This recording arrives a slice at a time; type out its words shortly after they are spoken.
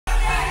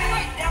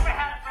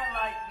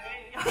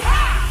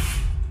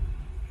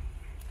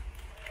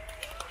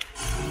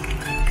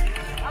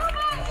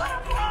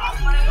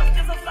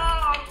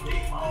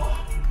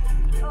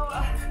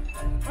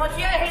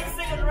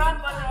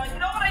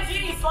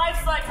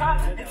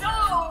It's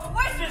all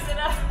delicious and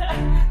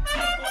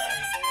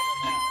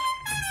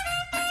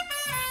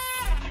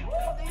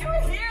do you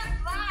hear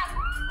that?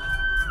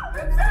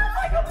 It sounds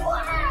like a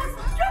blast!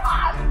 Come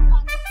on!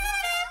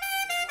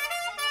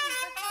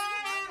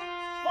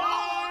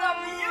 Follow the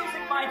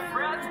music, my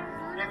friend!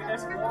 Maybe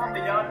there's more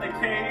beyond the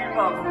cave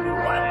of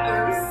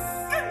wonders.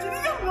 跟住啲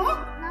音樂，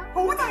好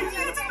大意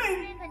嘅證明，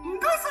唔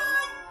該晒。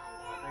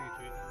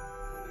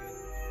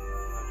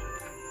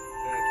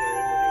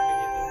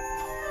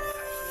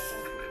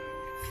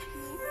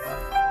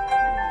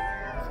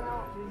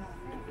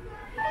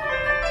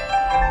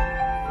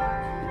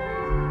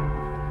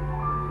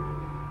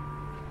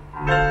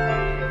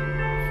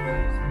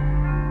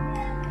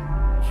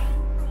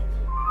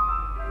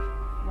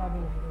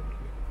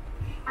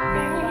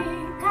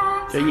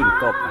เจ้าหญิง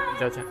กบเ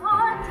จ้าชักลู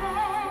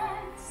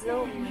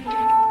ก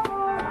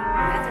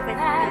น่าจะเป็น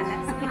เดือนนะ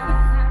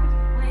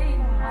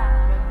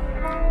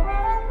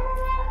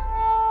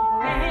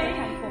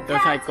เจ้า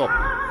ชายกบ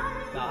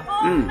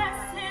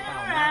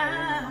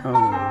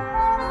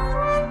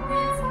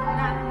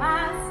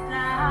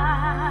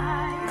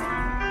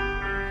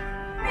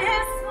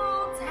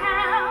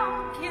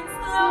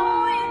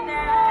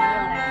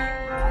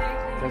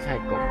เจ้าชาย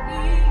กบ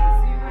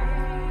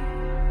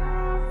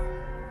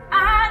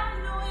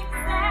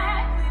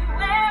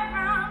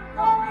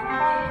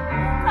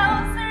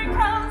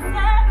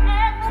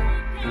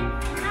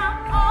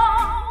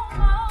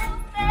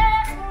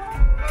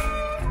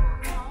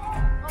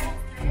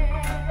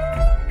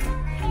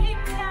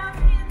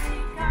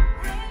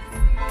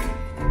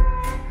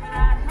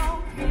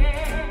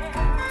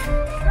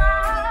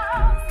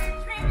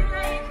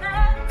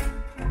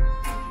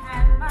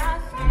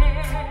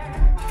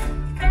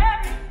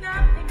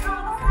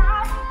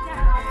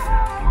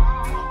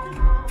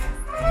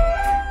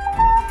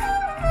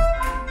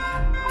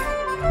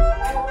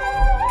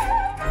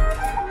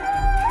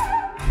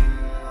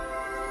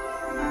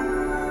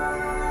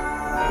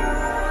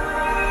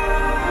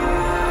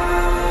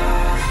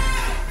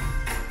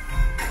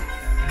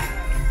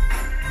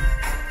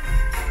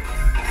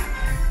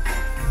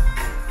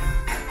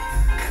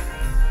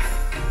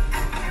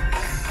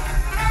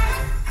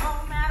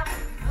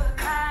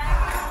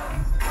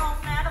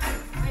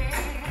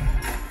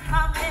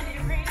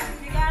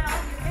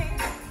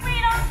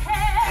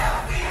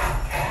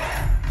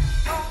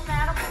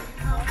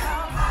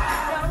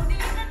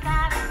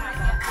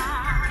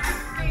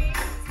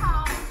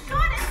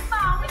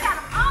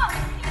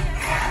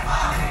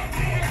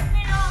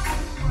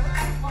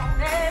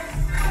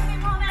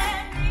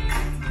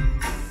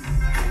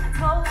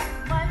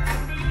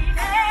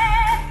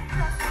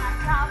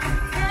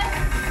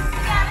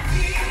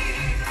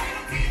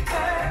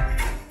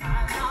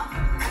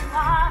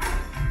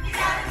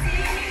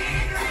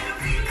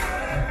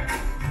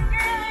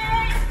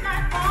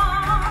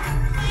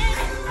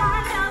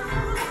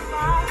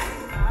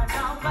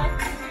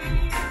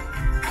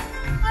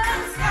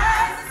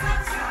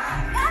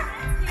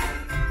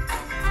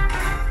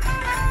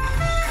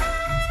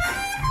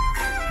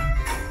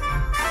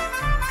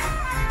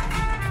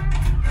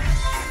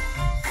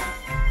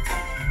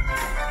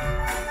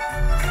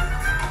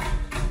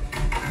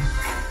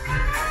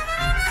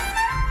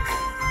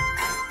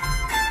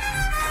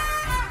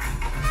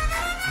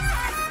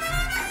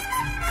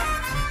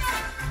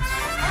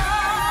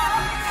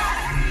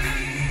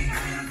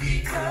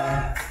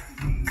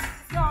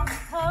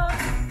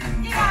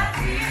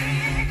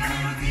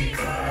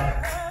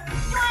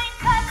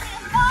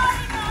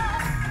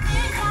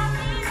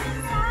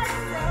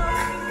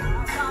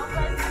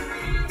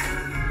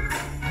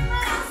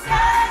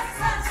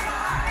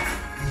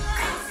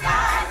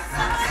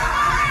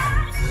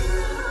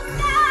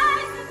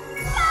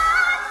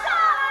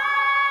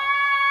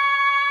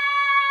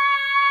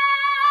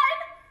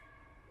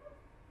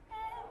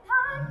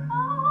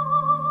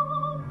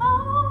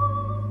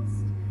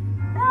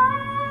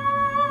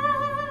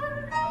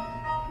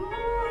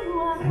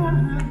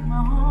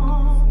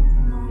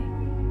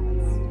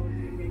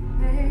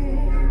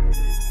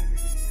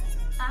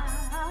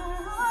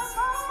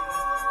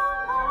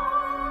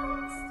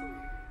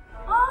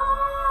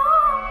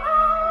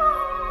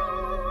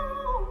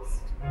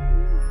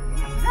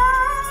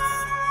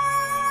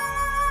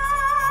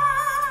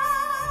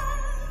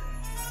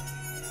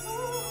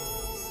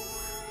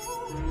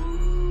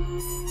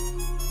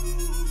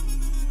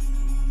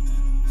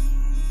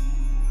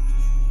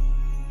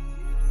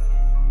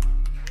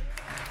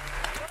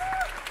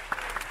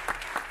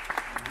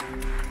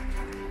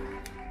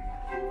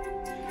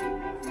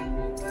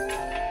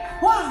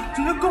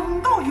仲有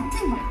咁多頁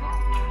添啊！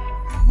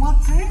或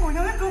者我有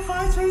一個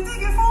快脆啲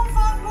嘅方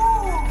法喎。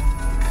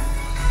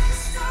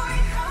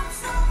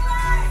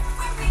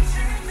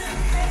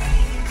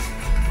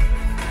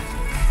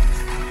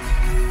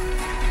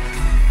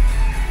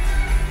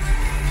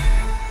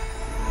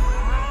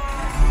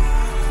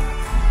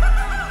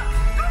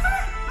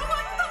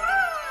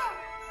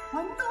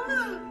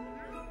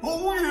好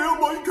嘢，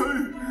米奇！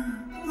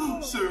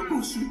成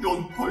個雪人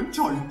喺齊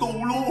到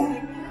咯。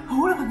好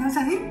啦，朋友仔，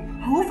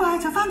好快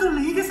就翻到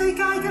你嘅世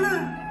界㗎啦。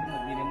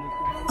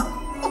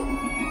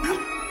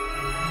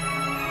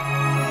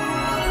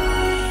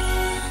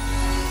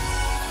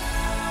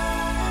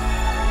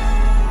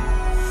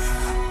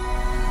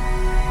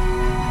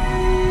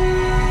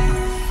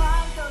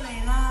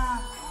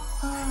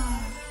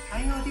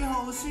喺我啲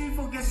好舒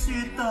服嘅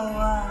雪度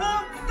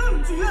啊！對唔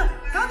住啊，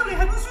搞到你喺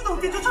本書度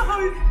跌咗出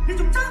去，你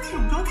仲爭啲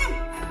溶咗添。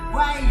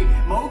喂，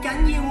冇緊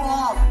要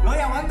喎，我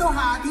又揾到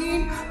夏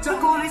天。不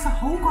過你實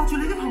好掛住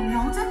你啲朋友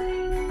啫。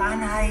但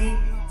係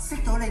識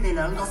到你哋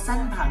兩個新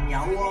朋友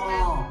喎，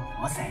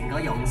我成個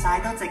溶晒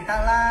都值得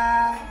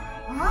啦。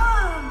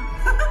啊，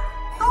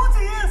多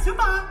謝啊，小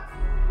白。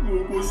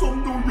我個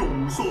心都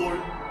溶晒。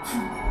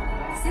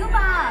小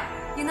白，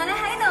原來你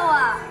喺度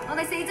啊！我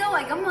哋四周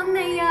圍咁揾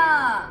你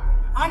啊！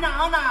安娜，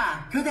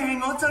佢哋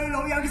係我最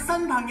老友嘅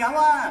新朋友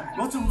啊！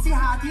我仲唔知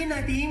夏天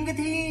係點嘅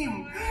添，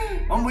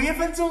我每一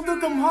分鐘都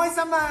咁開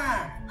心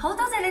啊！好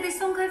多謝你哋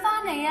送佢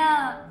翻嚟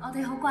啊！我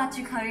哋好掛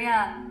住佢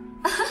啊！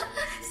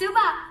小白，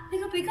你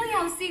個鼻哥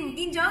有事唔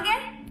見咗嘅？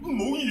唔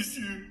好意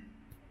思，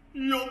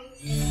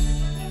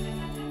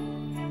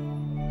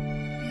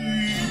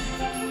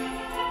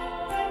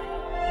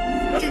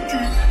接住。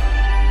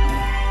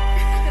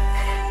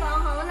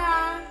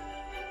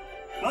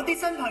我啲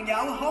新朋友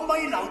可唔可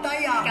以留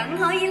低啊？梗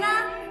可以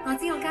啦！我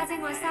知我家姐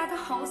愛莎都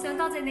好想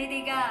多謝你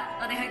哋㗎，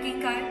我哋去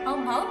見佢好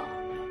唔好？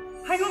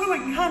係我嘅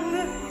榮幸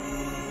啊！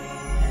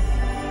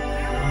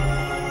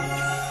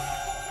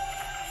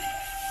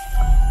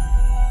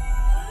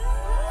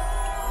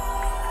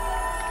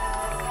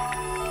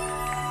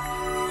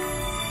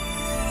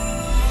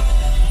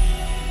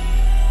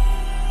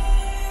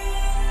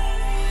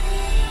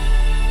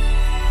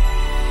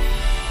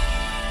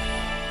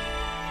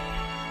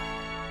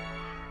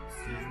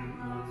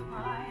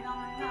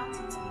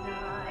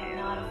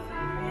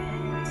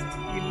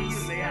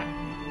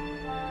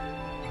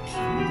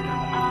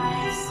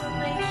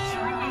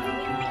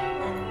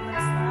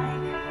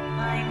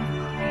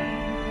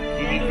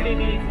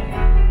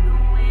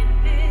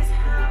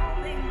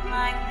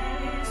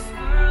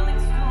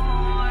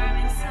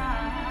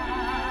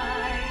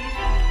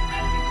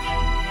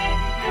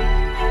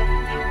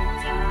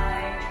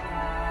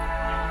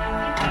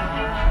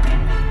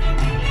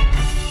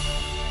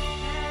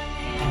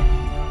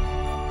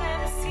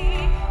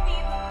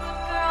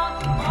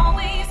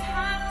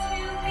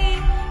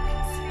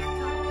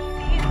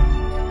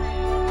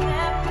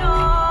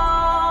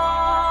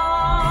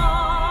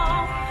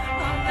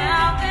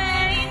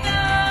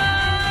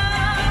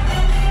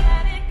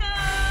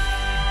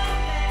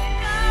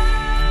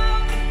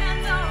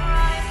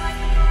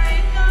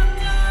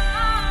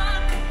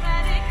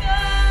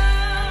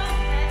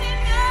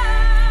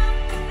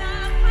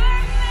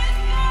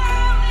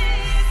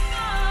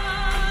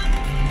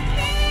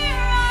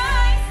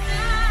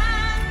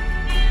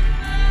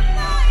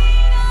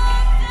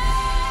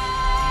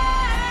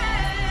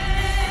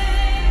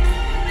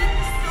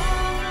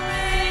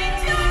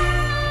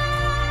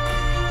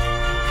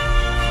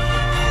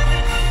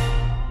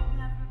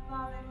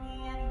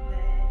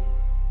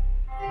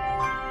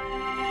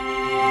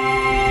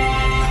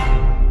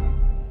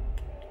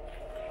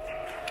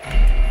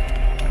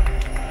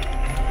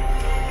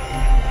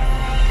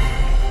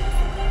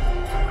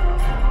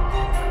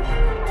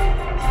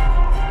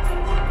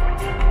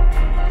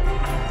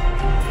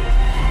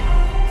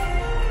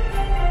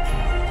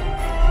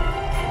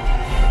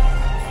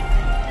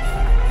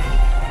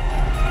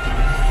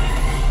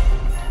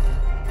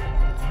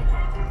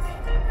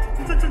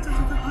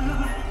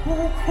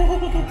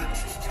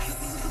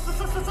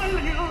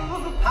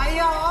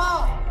係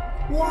啊！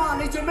哇！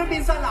你做咩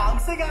變晒藍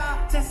色啊？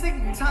隻色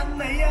唔襯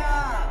你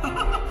啊！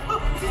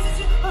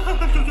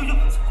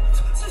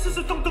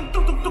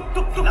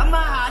諗下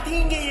夏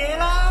天嘅嘢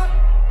啦，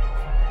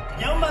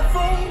有蜜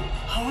蜂，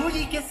好熱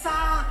嘅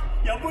沙，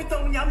有杯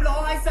凍飲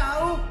攞喺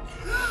手。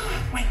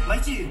喂，咪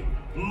住，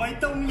唔係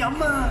凍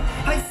飲啊，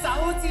係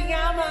手至啱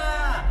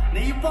啊！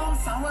你要幫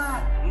手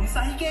啊，唔使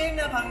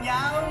驚啊，朋友。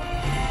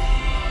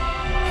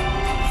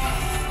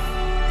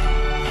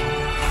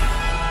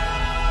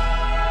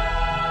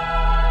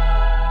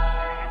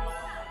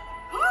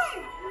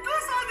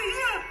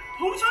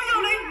好彩有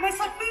你，唔係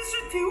十面雪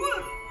條啊！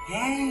唉，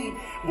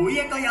每一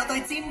個有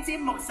對尖尖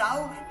木手、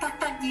得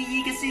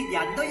意嘅雪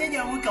人都一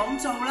樣會咁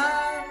做啦。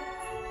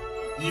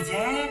而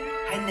且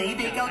係你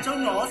哋救咗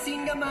我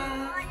先㗎嘛！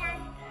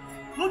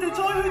我哋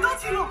再去多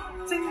次咯，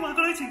正話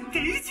個旅程幾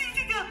刺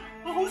激啊！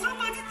我好想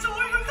快啲再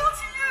去多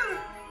次啊！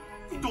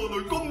但係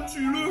今次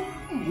咧，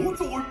唔好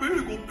再俾你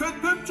個 pat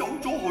pat 走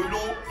咗去咯！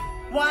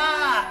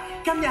哇！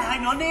今日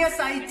係我呢一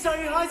世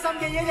最開心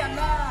嘅一日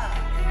啦！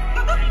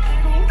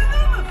講得啱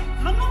啊！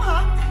諗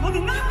下，我哋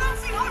啱啱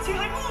先開始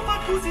喺魔法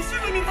故事書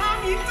裏面探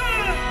險啫。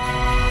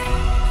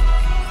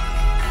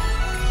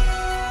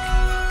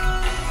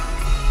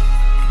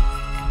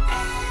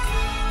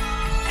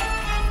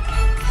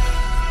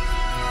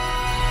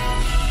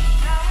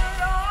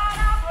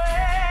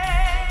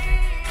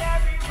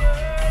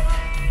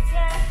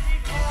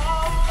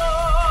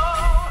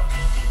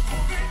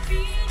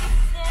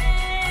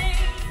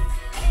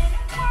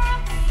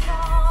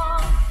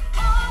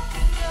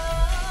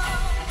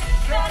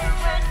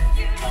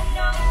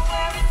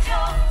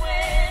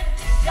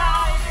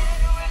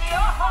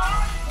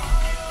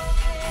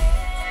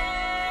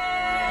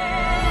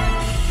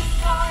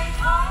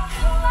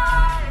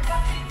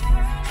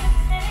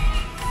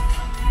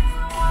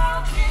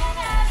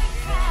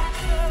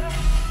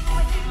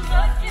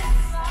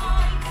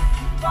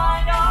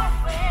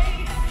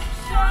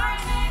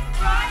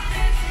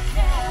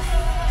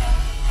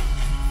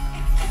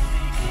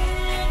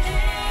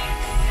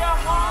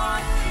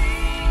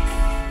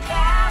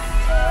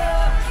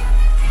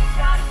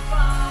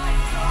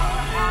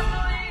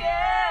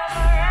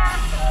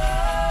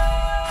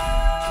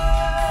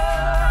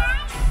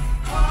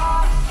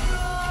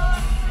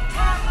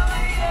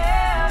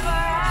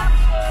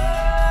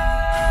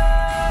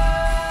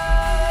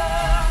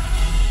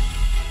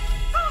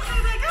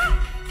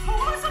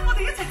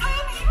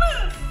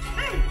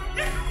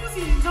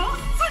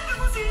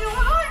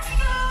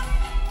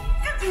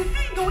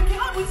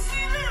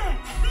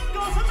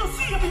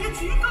入邊嘅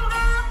主角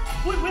啊？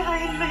會唔會係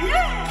你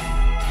咧？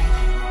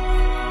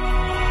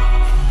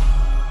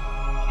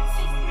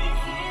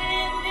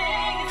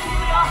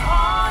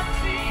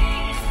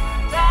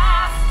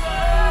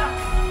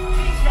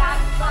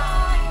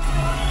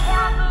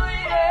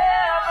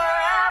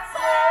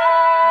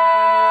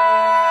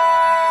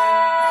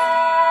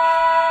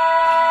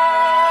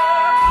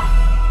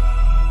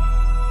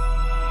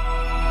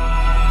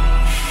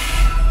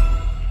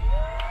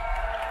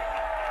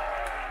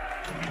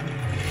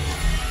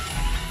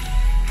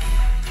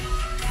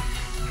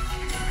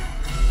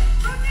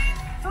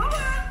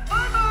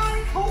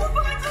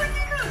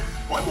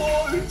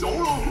走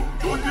啦，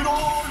再見啦，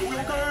老友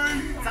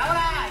記。走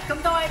啦，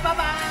咁多位，拜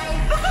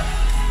拜。